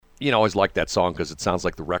I always like that song because it sounds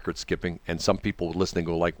like the record skipping, and some people listening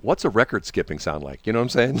go like, what's a record skipping sound like? You know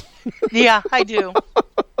what I'm saying? Yeah, I do.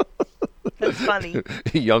 That's funny.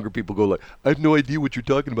 Younger people go like, I have no idea what you're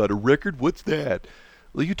talking about. A record? What's that?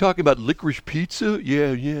 Are you talking about licorice pizza? Yeah,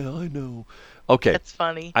 I know. Okay. That's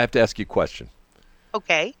funny. I have to ask you a question.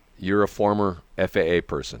 Okay. You're a former FAA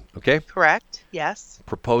person, okay? Correct. Yes.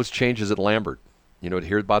 Proposed changes at Lambert. You know to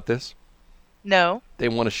hear about this? No. They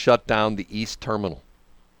want to shut down the East Terminal.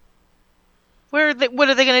 What are they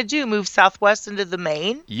going to do? Move southwest into the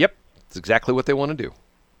main? Yep. That's exactly what they want to do.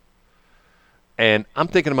 And I'm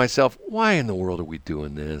thinking to myself, why in the world are we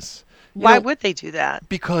doing this? Why would they do that?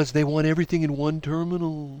 Because they want everything in one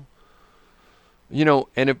terminal.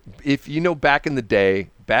 And if you know back in the day,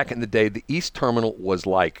 the East Terminal was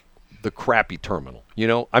like the crappy terminal.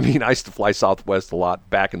 I used to fly Southwest a lot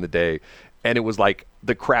back in the day, and it was like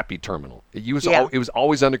the crappy terminal. It was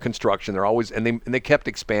always under construction. They kept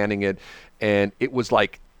expanding it, and it was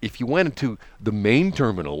like if you went into the main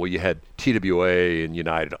terminal where you had TWA and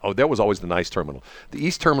United, that was always the nice terminal. The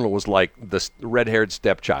East Terminal was like the red-haired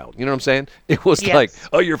stepchild. You know what I'm saying? It was like,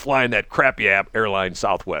 you're flying that crappy airline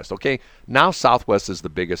Southwest. Okay, now Southwest is the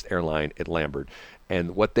biggest airline at Lambert.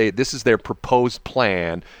 And this is their proposed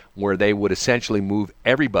plan where they would essentially move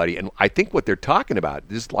everybody. And I think what they're talking about,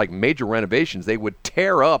 this is like major renovations. They would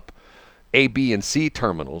tear up A, B, and C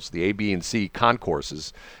terminals, the A, B, and C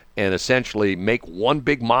concourses, and essentially make one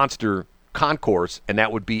big monster concourse, and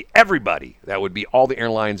that would be everybody. That would be all the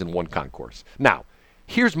airlines in one concourse. Now,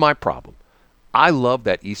 here's my problem. I love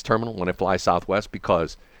that East Terminal when I fly Southwest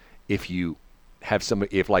because if you have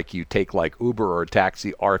somebody, if you take like Uber or a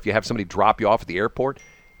taxi, or if you have somebody drop you off at the airport,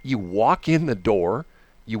 you walk in the door,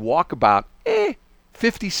 you walk about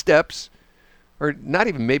 50 steps, or not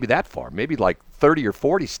even maybe that far, maybe like 30 or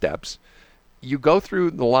 40 steps. You go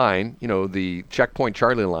through the line, the checkpoint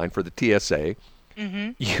Charlie line for the TSA.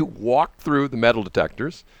 Mm-hmm. You walk through the metal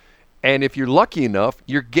detectors, and if you're lucky enough,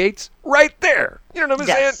 your gate's right there. You know what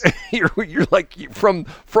I'm saying? You're like from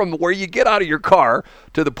where you get out of your car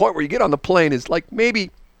to the point where you get on the plane is like maybe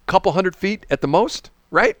a couple 100 feet at the most,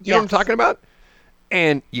 right? You know what I'm talking about?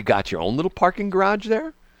 And you got your own little parking garage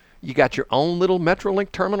there. You got your own little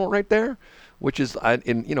Metrolink terminal right there, which is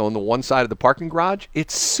in the one side of the parking garage.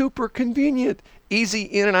 It's super convenient, easy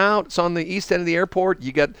in and out. It's on the east end of the airport.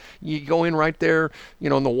 You go in right there,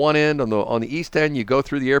 on the one end on the east end. You go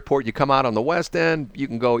through the airport. You come out on the west end. You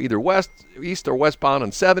can go either east or westbound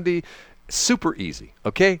on 70. Super easy.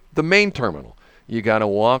 Okay, the main terminal. You got to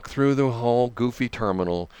walk through the whole goofy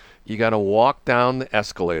terminal. You got to walk down the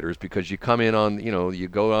escalators because you come in on, you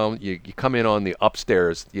go down, you come in on the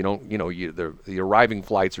upstairs. The arriving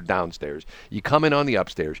flights are downstairs. You come in on the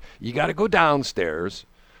upstairs. You got to go downstairs.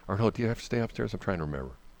 Or no, do you have to stay upstairs? I'm trying to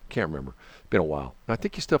remember. Can't remember. It's been a while. I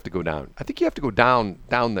think you still have to go down. I think you have to go down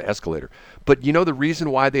the escalator. But the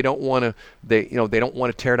reason why they don't want to, they don't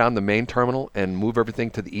want to tear down the main terminal and move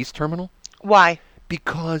everything to the East Terminal? Why?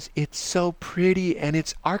 Because it's so pretty and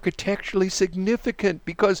it's architecturally significant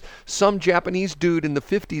because some Japanese dude in the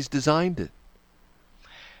 50s designed it.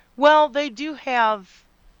 Well, they do have,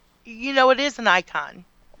 it is an icon.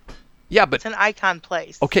 Yeah, but it's an icon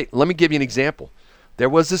place. Okay, let me give you an example. There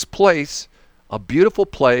was this place, a beautiful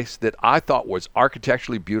place that I thought was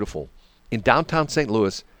architecturally beautiful in downtown St.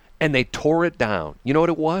 Louis, and they tore it down. You know what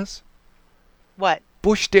it was? What?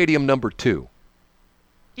 Busch Stadium #2.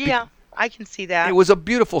 Yeah. I can see that. It was a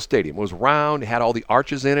beautiful stadium. It was round. It had all the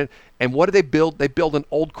arches in it. And what did they build? They built an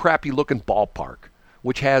old crappy-looking ballpark,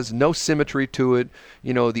 which has no symmetry to it.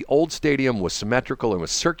 The old stadium was symmetrical and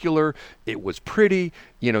was circular. It was pretty.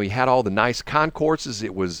 You had all the nice concourses.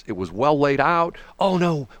 It was well laid out. Oh,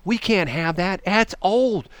 no, we can't have that. That's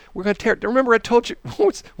old. We're going to tear it. Remember I told you,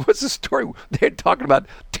 what's the story? They're talking about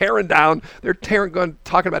tearing down.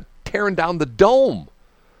 Talking about tearing down the dome.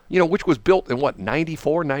 Which was built in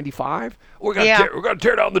 94, 95? We're going to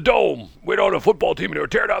tear down the dome. We don't have a football team anymore.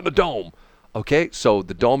 Tear down the dome. Okay, so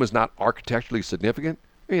the dome is not architecturally significant.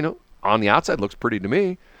 On the outside looks pretty to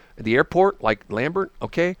me. At the airport, like Lambert,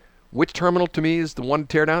 okay, which terminal to me is the one to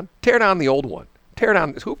tear down? Tear down the old one. Tear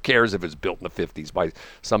down. Who cares if it's built in the 50s by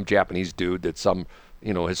some Japanese dude that's some,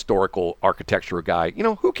 historical architecture guy?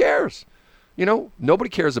 Who cares? Nobody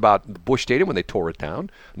cares about the Busch Stadium when they tore it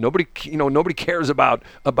down. Nobody cares about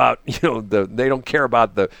they don't care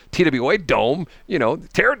about the TWA dome.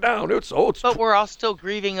 Tear it down. But we're all still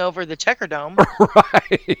grieving over the Checker Dome.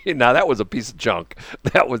 Right. Now that was a piece of junk.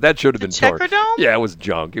 That should have been torn. Checker Dome? Yeah, it was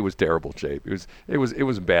junk. It was terrible shape. It was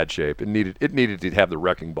in bad shape. It needed to have the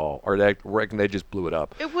wrecking ball, or they just blew it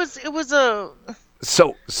up. It was a.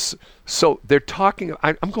 So they're talking.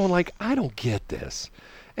 I'm going like, I don't get this.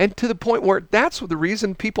 And to the point where that's the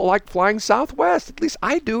reason people like flying Southwest. At least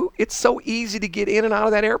I do. It's so easy to get in and out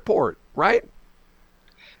of that airport, right?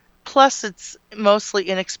 Plus, it's mostly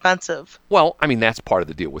inexpensive. Well, I mean, that's part of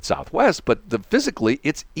the deal with Southwest, but physically,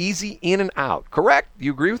 it's easy in and out, correct?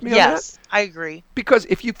 You agree with me on that? Yes, I agree. Because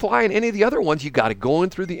if you fly in any of the other ones, you got to go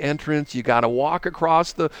in through the entrance, you got to walk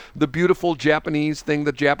across the beautiful Japanese thing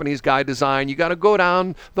the Japanese guy designed, you got to go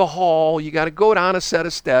down the hall, you got to go down a set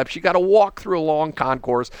of steps, you got to walk through a long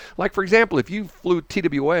concourse. Like, for example, if you flew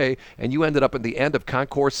TWA and you ended up at the end of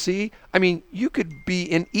Concourse C, I mean, you could be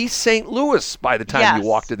in East St. Louis by the time you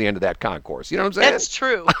walked to the end of that concourse. You know what I'm saying? That's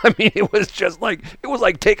true. I mean, it was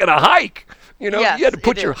like taking a hike. You know, yes, you had to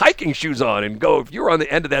put your hiking shoes on and go. If you were on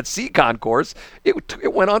the end of that C concourse,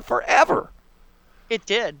 it went on forever. It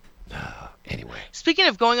did. Anyway. Speaking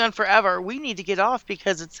of going on forever, we need to get off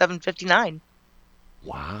because it's 7:59.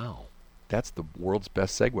 Wow. That's the world's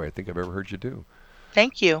best segue I think I've ever heard you do.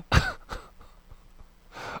 Thank you.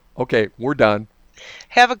 Okay, we're done.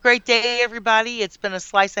 Have a great day, everybody. It's been a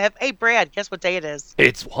slice of heaven. Hey, Brad, guess what day it is?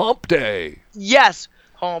 It's hump day. Yes,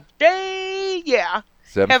 hump day. Yeah.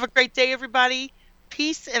 Have a great day, everybody.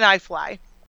 Peace, and I fly.